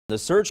The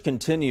search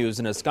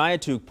continues in a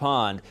Skiatook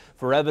pond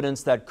for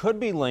evidence that could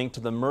be linked to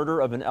the murder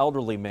of an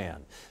elderly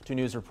man. 2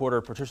 News reporter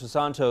Patricia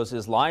Santos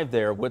is live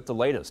there with the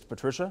latest.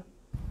 Patricia?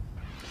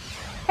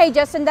 Hey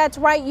Justin, that's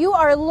right. You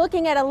are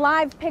looking at a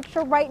live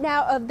picture right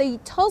now of the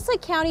Tulsa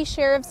County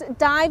Sheriff's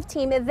dive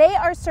team. They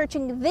are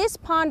searching this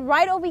pond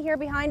right over here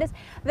behind us.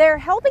 They're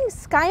helping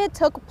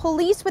Skiatook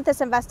police with this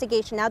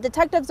investigation. Now,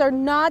 detectives are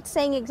not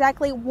saying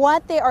exactly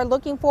what they are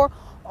looking for,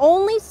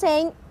 only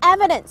saying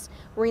evidence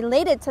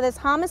related to this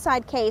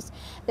homicide case.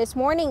 This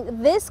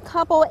morning, this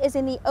couple is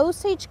in the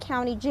Osage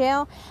County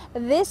Jail.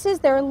 This is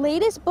their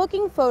latest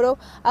booking photo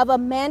of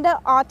Amanda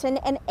Otten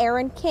and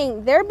Aaron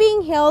King. They're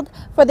being held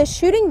for the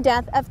shooting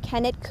death of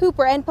Kenneth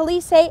Cooper, and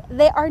police say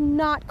they are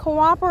not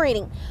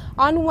cooperating.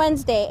 On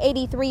Wednesday,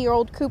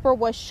 83-year-old Cooper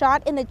was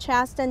shot in the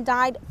chest and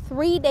died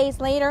 3 days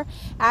later.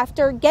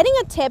 After getting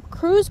a tip,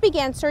 crews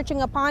began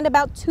searching a pond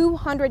about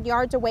 200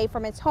 yards away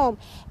from his home.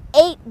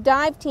 8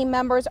 dive team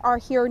members are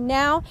here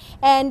now,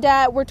 and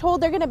we're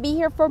told they're going to be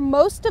here for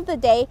most of the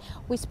day.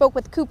 We spoke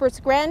with Cooper's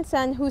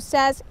grandson, who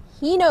says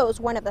he knows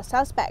one of the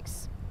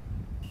suspects.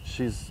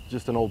 She's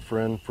just an old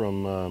friend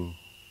from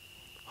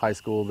high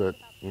school that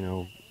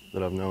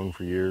I've known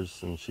for years,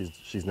 and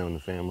she's known the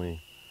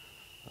family.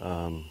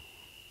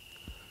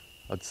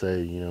 I'd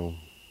say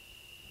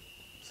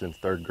since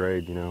 3rd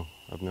grade.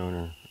 I've known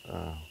her,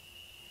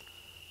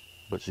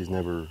 but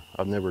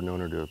I've never known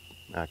her to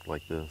act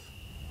like this.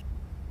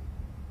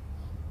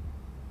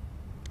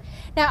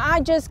 Now, I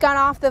just got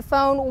off the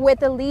phone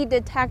with the lead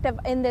detective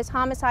in this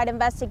homicide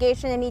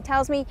investigation, and he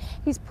tells me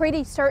he's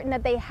pretty certain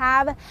that they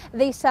have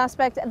the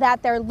suspect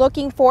that they're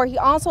looking for. He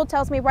also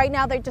tells me right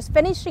now they're just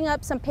finishing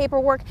up some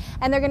paperwork,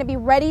 and they're going to be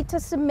ready to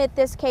submit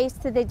this case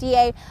to the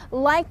DA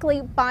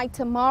likely by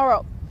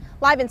tomorrow.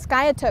 Live in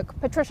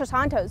Skiatook, Patricia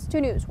Santos, 2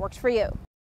 News works for you.